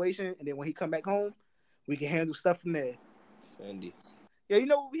that situation, and then when he come back home, we can handle stuff from there. Fendi. Yeah, you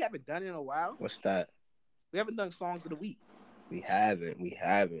know what we haven't done in a while? What's that? We haven't done songs of the week. We haven't.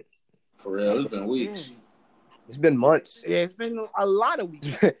 For real, it's been weeks. Yeah. It's been months. Yeah, it's been a lot of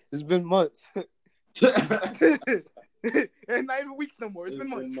weeks. It's been months. And not even weeks no more. It's been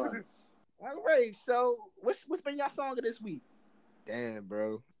months. All right, so what's been your song of this week? Damn,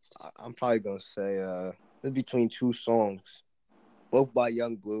 bro. I'm probably gonna say it's between two songs, both by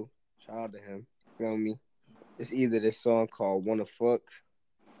Young Blue. Shout out to him. Feel me? It's either this song called "Wanna Fuck"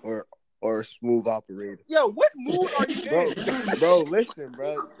 or "Smooth Operator." Yo, what mood are you in? bro, listen,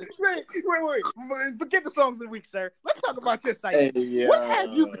 bro. Wait. Forget the songs of the week, sir. Let's talk about this site. Hey, what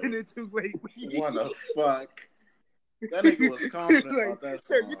have you been into lately? Wanna fuck? That nigga was confident like, about that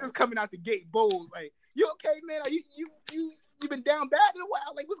sir, song. you're just coming out the gate bold. Like, you okay, man? Are you been down bad in a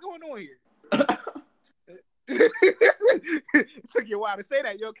while? Like, what's going on here? wild to say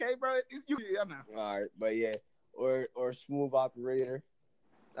that. You okay, bro? It's you. I know. All right, but yeah, or Smooth Operator.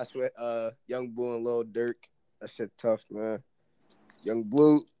 That's what Young Blue and Lil Durk. That shit tough, man. Young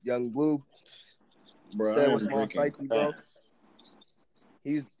Blue, Bro, I said am what's my drinking psyche, bro.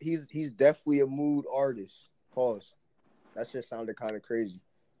 fast. He's definitely a mood artist. Pause. That shit sounded kind of crazy.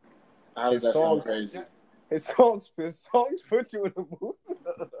 How does His that sound songs- crazy? His songs put you in the mood.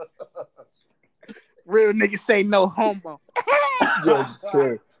 Real niggas say no homo. Yo,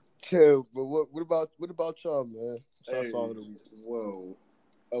 chill. But what about y'all, man? Y'all Hey, song of the week. whoa.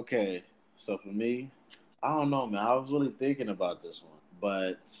 Okay, so for me, I don't know, man. I was really thinking about this one,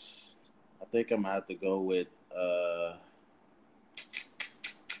 but I think I'm gonna have to go with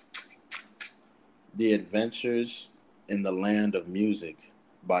The Adventures in the Land of Music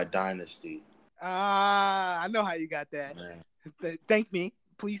by Dynasty. I know how you got that. Man. Thank me.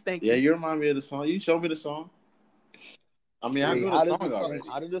 Please thank Yeah, me. you remind me of the song. You showed me the song. I mean, I Wait, knew how the did song already.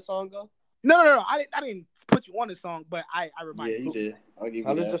 how did the song go? No. I didn't put you on the song, but I Yeah, reminded you did. I'll give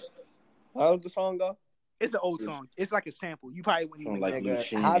How you did that. how did the song go? It's an old song. It's like a sample. You probably wouldn't even Like know. you Nigga,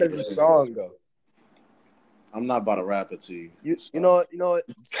 sheen how did the it. song go? I'm not about to rap it to you. You So, know what?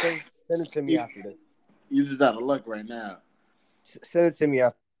 Send it to me after this. you just out of luck right now. Send it to me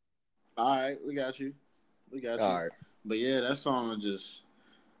after. All right, we got you. All right. But yeah, that song just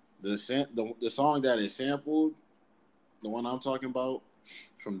the song that is sampled, the one I'm talking about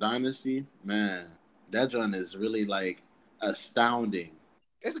from Dynasty, man, that joint is really like astounding.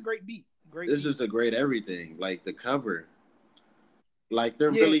 It's a great beat. It's just a great everything. Like the cover, like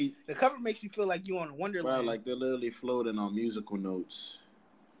they're Yeah, really, the cover makes you feel like you're on bro, Wonderland. like they're literally floating on musical notes.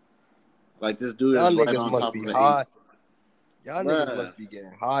 Like this dude Y'all is right niggas on must top be of an high. eight. Y'all Bruh. niggas must be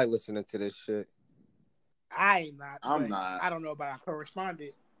getting high listening to this shit. I ain't not. I'm but not. I don't know about I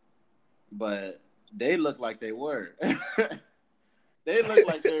corresponded. But they look like they were. They look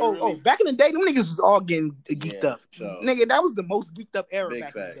like they were really Back in the day, them niggas was all getting geeked Yeah, up. sure. Nigga, that was the most geeked up era Big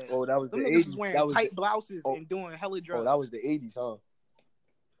back in the facts. day. Oh, that was the Them niggas was 80s. wearing That was tight the, blouses oh. and doing hella drugs. oh, that was the 80s, huh?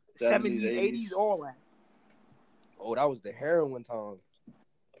 70s, 70s, 80s, all that. Oh, that was the heroin time.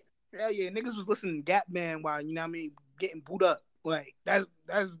 Hell yeah, niggas was listening to Gap Band while, you know what I mean, getting booed up. Like, that's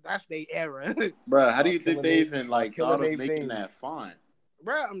their era. Bruh, how do you Killing think they they- even like killing thought of they making veins. that font?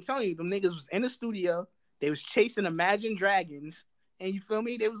 Bro, I'm telling you, them niggas was in the studio. They was chasing Imagine Dragons. And you feel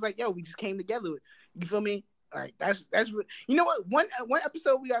me? They was like, yo, we just came together. You feel me? Like, that's you know what? One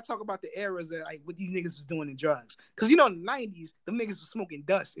episode we gotta talk about the eras that like what these niggas was doing in drugs. Cause you know in the 90s, them niggas was smoking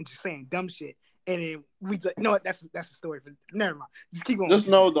dust and just saying dumb shit. And then we you know what? That's a story for never mind. Just keep going. Just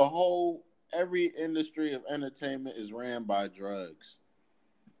know every industry of entertainment is ran by drugs.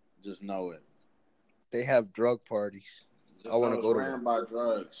 Just know it. They have drug parties. Just I want to know go it's to ran one. by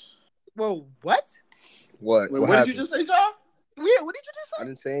drugs. Whoa, what? What? Wait, what what did happened? you just say, John? Yeah, what did you just I say?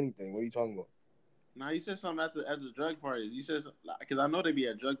 didn't say anything. What are you talking about? No, you said something at the drug parties. You said because I know they be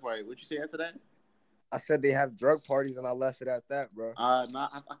at drug party. What you say after that? I said they have drug parties, and I left it at that, bro. Nah,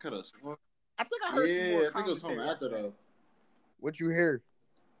 I could have. I think I heard some more Yeah, I think it was something commentary after though. What you hear?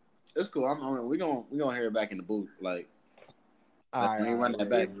 It's cool. We gonna hear it back in the booth. Like when he run that Yeah,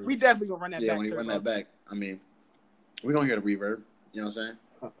 back. we definitely gonna run that Yeah, back. when he run Turbo. that back. I mean, we gonna hear the reverb. You know what I'm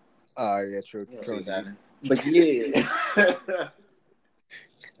saying? Yeah, true. See True. what's happening. But yeah,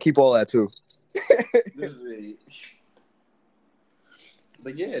 Keep all that too. this is it.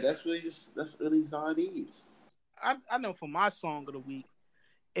 But yeah, that's really all it is. I know for my song of the week,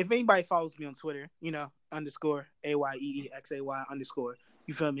 if anybody follows me on Twitter, you know, _ AYEEXAY_,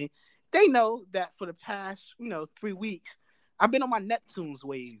 you feel me? They know that for the past, 3 weeks, I've been on my Neptunes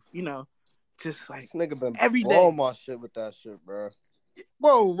wave, just like This nigga been every day. blowing my shit with that shit, bro.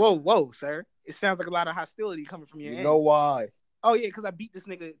 Whoa, sir. It sounds like a lot of hostility coming from your You end. know why? Oh, yeah, because I beat this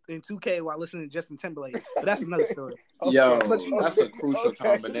nigga in 2K while listening to Justin Timberlake. But that's another story. Yo, but you know- that's a crucial Okay.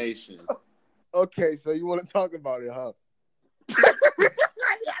 combination. Okay, so you want to talk about it, huh?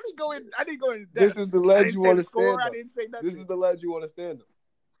 I didn't go in This depth. is the I ledge didn't you say want the to score. stand I on. didn't say nothing. This is the ledge you want to stand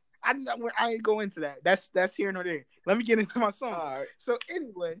on. I ain't go into that. That's here nor there. Let me get into my song. All right. So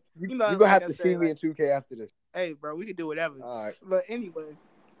anyway, You're like going to have I to said, see me like, in 2K after this. hey, bro, we can do whatever. All right. But anyway,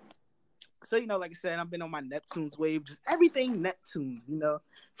 so like I said, I've been on my Neptunes wave, just everything Neptune.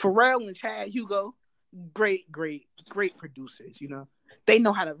 Pharrell and Chad Hugo, great producers. They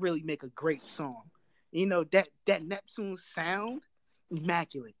know how to really make a great song. That Neptune sound,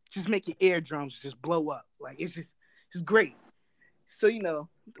 immaculate. Just make your eardrums just blow up. Like it's great. So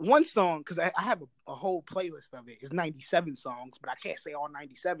one song, because I have a whole playlist of it. It's 97 songs, but I can't say all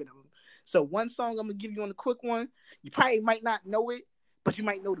 97 of them. So one song I'm gonna give you on the quick one. You probably might not know it, but you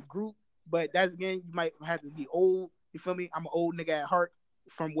might know the group. But that's again, you might have to be old You feel me? I'm an old nigga at heart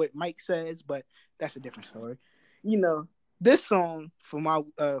from what Mike says, but that's a different story. You know, this song for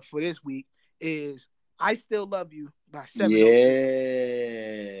this week is "I Still Love You" by 702.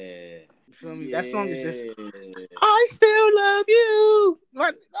 Yeah. You feel me? That song is just "I Still Love You."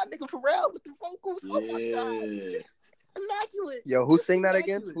 My nigga Pharrell with the vocals. Yeah. Oh my god, it's just immaculate. Yo, who Just sing that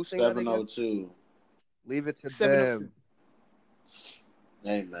again? immaculate. Who sing that again? 702. Leave it to 702. them.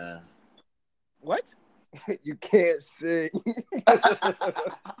 Hey, man. What? You can't sing.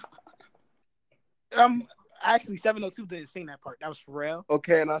 Actually, 702 didn't sing that part. That was Pharrell.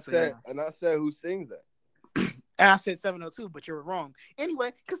 Okay, and I So, said, yeah. and I said, who sings that? And I said 702, but you're wrong.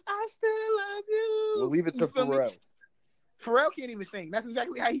 Anyway, because I still love you. Well, leave it to You feel me? Pharrell. Pharrell can't even sing. That's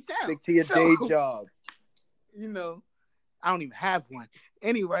exactly how he sounds. Stick to your So, day job. You know, I don't even have one.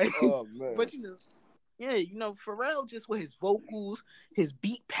 Anyway, Oh man. but you know, yeah, you know, Pharrell just with his vocals, his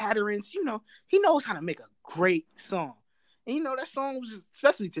beat patterns, you know, he knows how to make a great song. And you know, that song was just,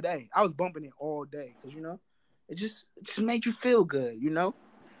 especially today, I was bumping it all day because you know, it just made you feel good, you know.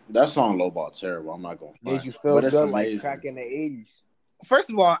 That song Lowball terrible. I'm not gonna Made front. you feel But it's good like amazing. crack in the 80s. First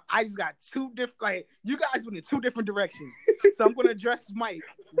of all, I just got two different, like, you guys went in two different directions. So I'm going to address Mike.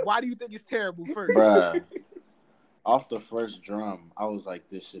 Why do you think it's terrible first? Bruh. Off the first drum, I was like,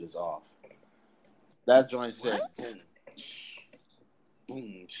 this shit is off. That joint said, What?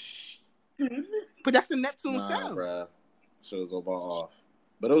 boom, But that's the Neptune nah, sound. bruh. Shit was Lowball off.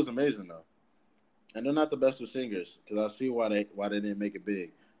 But it was amazing, though. And they're not the best with singers, because I see why they didn't make it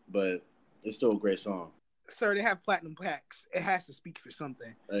big. But it's still a great song. Sir, they have platinum plaques. It has to speak for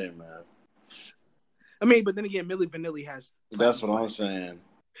something. Hey, man. I mean, but then again, Milli Vanilli has. That's what I'm plaques. saying.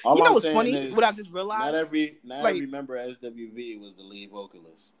 All You know I'm what's saying funny? is, What I just realized? not every like- member of SWV was the lead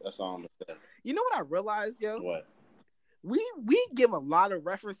vocalist. That's all I'm saying. You know what I realized, yo? What? We give a lot of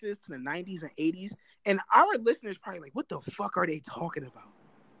references to the 90s and 80s, and our listeners probably like, what the fuck are they talking about?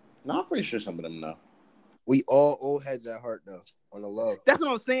 No, I'm pretty sure some of them know. We all old heads at heart though, on the low. That's what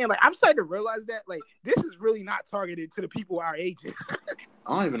I'm saying. Like, I'm starting to realize that, like, this is really not targeted to the people our ages.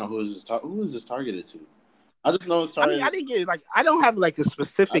 I don't even know who is this targeted to. I just know it's I targeted. mean, I didn't get like I don't have like a I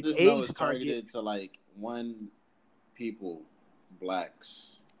specific just know age it's target. targeted to like one people,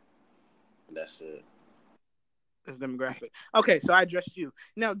 blacks. And that's it. As demographic. Okay, so I addressed you.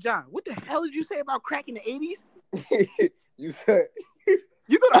 Now, John, what the hell did you say about crack in the 80s? You said.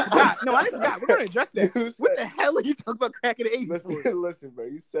 You thought I forgot. No, I didn't forgot. We're gonna address that. You What said- the hell are you talking about crack in the 80s for? Listen, bro.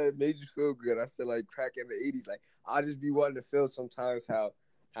 You said made you feel good. I said like crack in the 80s. Like I just be wanting to feel sometimes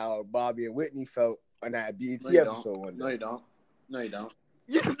how Bobby and Whitney felt on that BET No, you episode don't. one day. No, you don't. No, you don't.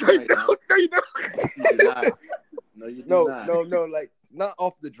 You No, don't. you don't. No, you don't. You do not. No, you do not. No, like not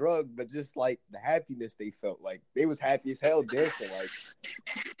off the drug, but just like the happiness they felt. Like they was happy as hell dancing. Like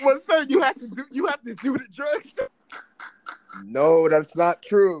Well, sir, you have to do the drugs. no, that's not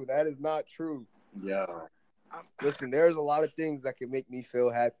true. That is not true. Yeah. Listen, there's a lot of things that can make me feel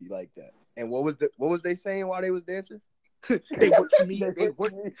happy like that. And what was they saying while they was dancing? They work for me.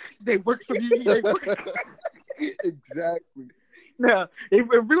 They work for me. They work. Exactly. Now, if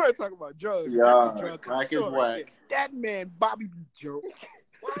we're gonna talk about drugs, Yeah, drug crack is connoisseur right whack. there. That man, Bobby be joke.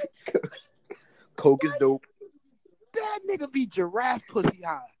 What? Coke is dope. That nigga be giraffe pussy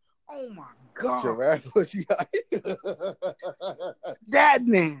high. Oh my god. Giraffe pussy. That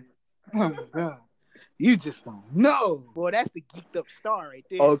man. Oh my god. You just don't know. Boy, that's the geeked up star right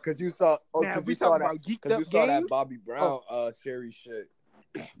there. Oh, because you saw. Oh, now, because if we you saw talk that. about geeked Because up you saw that games, Bobby Brown series shit.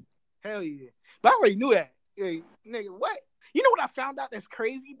 hell yeah. But I already knew that. Hey, nigga, what? You know what I found out that's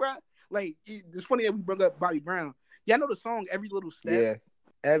crazy, bro? Like, it's funny that we brought up Bobby Brown. Y'all know the song Every Little Step? Yeah.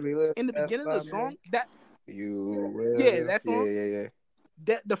 Every little In the step beginning of the by song, me, that you will. Yeah, that song.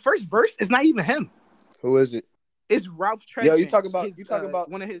 Yeah. the first verse is not even him. Who is it? It's Ralph Tresvant. Yo, you talking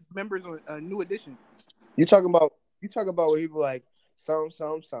about one of his members on New Edition. You talking about where he was like some.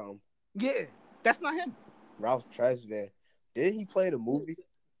 Yeah, that's not him. Ralph Tresvant. Didn't he play the movie?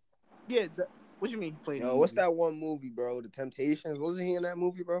 Yeah, what you mean he played? Yo, what's that one movie, bro? The Temptations. Wasn't he in that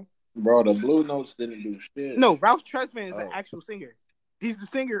movie, bro? Bro, the Blue Notes didn't do shit. No, Ralph Tresvant is Oh. an actual singer. He's the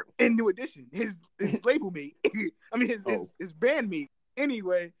singer in New Edition. His label mate. I mean his bandmate.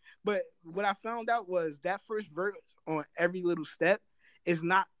 Anyway, but what I found out was that first verse on Every Little Step is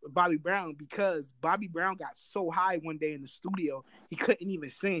not Bobby Brown because Bobby Brown got so high one day in the studio he couldn't even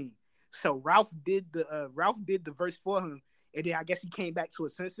sing. So Ralph did the verse for him, and then I guess he came back to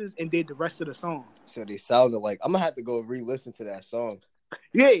his senses and did the rest of the song. So they sounded like I'm gonna have to go re-listen to that song.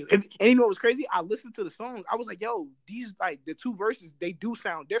 Yeah, and you know what was crazy? I listened to the song. I was like, yo, these like the two verses, they do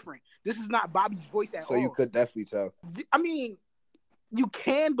sound different. This is not Bobby's voice at all. So you could definitely tell. I mean, You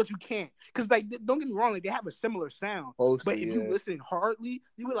can, but you can't. Because, like, don't get me wrong, like, they have a similar sound. Posty, But if you listen hardly,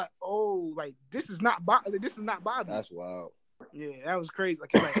 you be like, oh, like, this is not Bobby. That's wild. Yeah, that was crazy.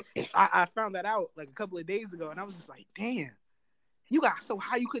 Like I found that out, like, a couple of days ago, and I was just like, damn, you got so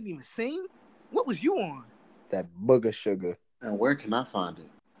high you couldn't even sing? What was you on? That booger sugar. And where can I find it?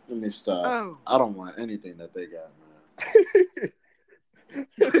 Let me stop. Oh. I don't want anything that they got, man.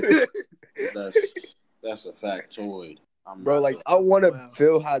 That's a factoid. Bro, like, I want to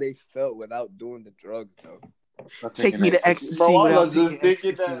feel how they felt without doing the drugs, though. Take me to ecstasy. Bro, I without was just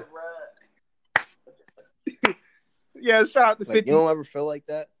thinking ecstasy. that, bro. Yeah, shout out to Like, 50. you don't ever feel like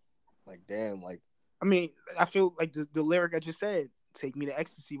that? Like, damn, like. I mean, I feel like the lyric I just said, take me to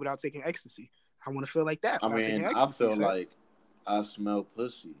ecstasy without taking ecstasy. I want to feel like that. I mean, I feel like I smell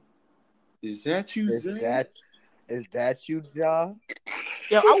pussy. Is that you, Zay? Is that you, Ja?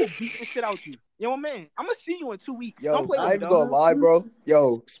 Yo, I will beat the shit out you. Yo, man, I'm going to see you in 2 weeks. Yo, don't play I with ain't gonna lie, bro.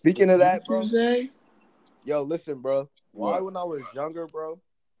 Yo, speaking of that, bro. Yo, listen, bro. Why when I was younger, bro,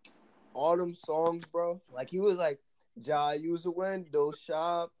 all them songs, bro, like he was like, Ja, use a window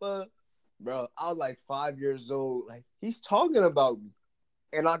shopper. Bro, I was like 5 years old. Like, he's talking about me.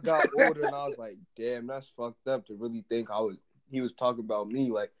 And I got older and I was like, damn, that's fucked up to really think he was talking about me.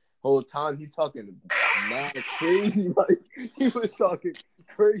 Like, whole time he talking mad crazy. Like, he was talking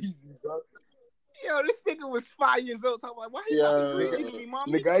crazy, bro. Yo, this nigga was 5 years old talking about, why he talking crazy to me,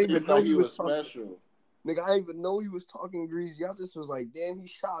 mommy? Nigga, I didn't even know he was special. Nigga, I didn't even know he was talking greasy. I just was like, damn, he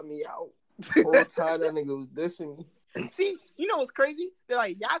shot me out. The whole time that nigga was dissing me. See, you know what's crazy? They're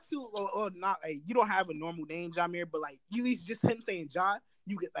like, y'all two, or not, like, you don't have a normal name, Jameer, but like, at least just him saying Ja,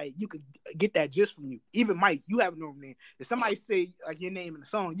 you could get that gist from you. Even Mike, you have a normal name. If somebody say like your name in the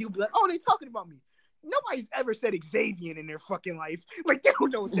song, you be like, oh, they talking about me. Nobody's ever said Xavier in their fucking life. Like, they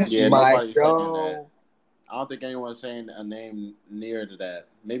don't know what that is. Yeah, nobody's saying that. I don't think anyone's saying a name near to that.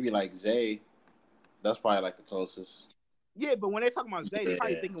 Maybe like Zay. That's probably like the closest. Yeah, but when they're talking about Zay, they're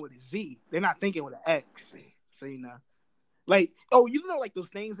probably thinking with a Z. They're not thinking with an X. So, you know. Like, oh, you know, like those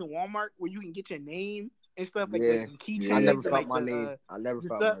things in Walmart where you can get your name and stuff like that. I never found my name. I never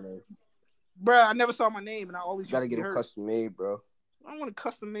found my name. Bro, I never saw my name, and I always gotta get them custom made, bro. I don't want to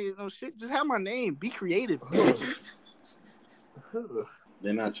custom made no shit. Just have my name. Be creative.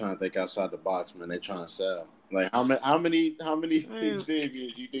 They're not trying to think outside the box, man. They're trying to sell. Like, how many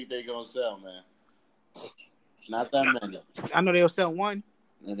Xaviers you think they gonna sell, man? Not that many. I know they'll sell one.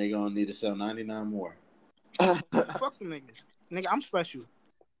 And they gonna need to sell 99 more. Fuck them niggas. Nigga, I'm special.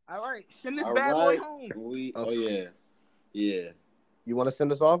 All right, send this bad boy home. Yeah. You want to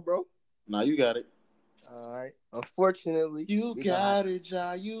send us off, bro? Nah, you got it. All right. Unfortunately, you got it,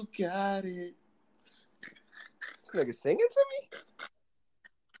 Ja. You got it. This nigga singing to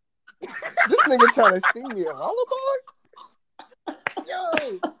me? This nigga trying to sing me a lullaby? Yo,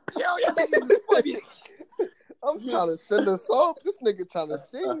 this nigga is funny. I'm trying to send us off. This nigga trying to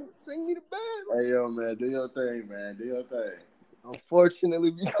sing me the bed. Hey, yo, man, do your thing, man. Do your thing. Unfortunately,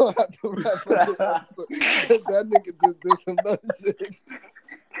 we don't have to wrap up this episode. That nigga just did some other shit.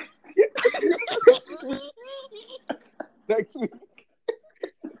 Next week.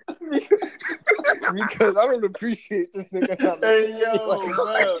 Because I don't appreciate this nigga. Hey, yo,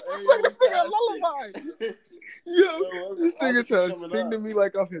 this nigga a lullaby. Yo, this nigga trying to sing to me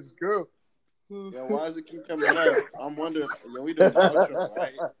like I'm his girl. Yo, why does it keep coming up? I'm wondering. Yo, we doing the outro,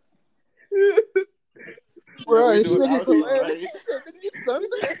 right? Right.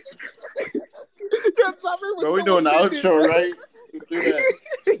 Bro, we doing the outro, right? Do that.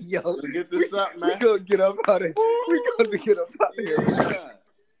 Yo, let's get this up, man. We gonna get up out of here.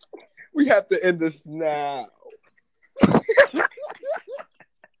 We have to end this now.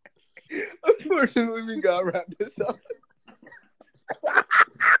 Unfortunately, we gotta wrap this up.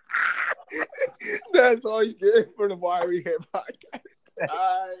 That's all you get for the Why We Here podcast.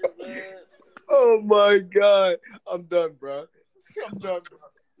 All right, man. Oh my God. I'm done, bro.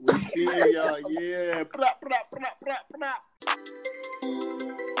 We see y'all. Yeah.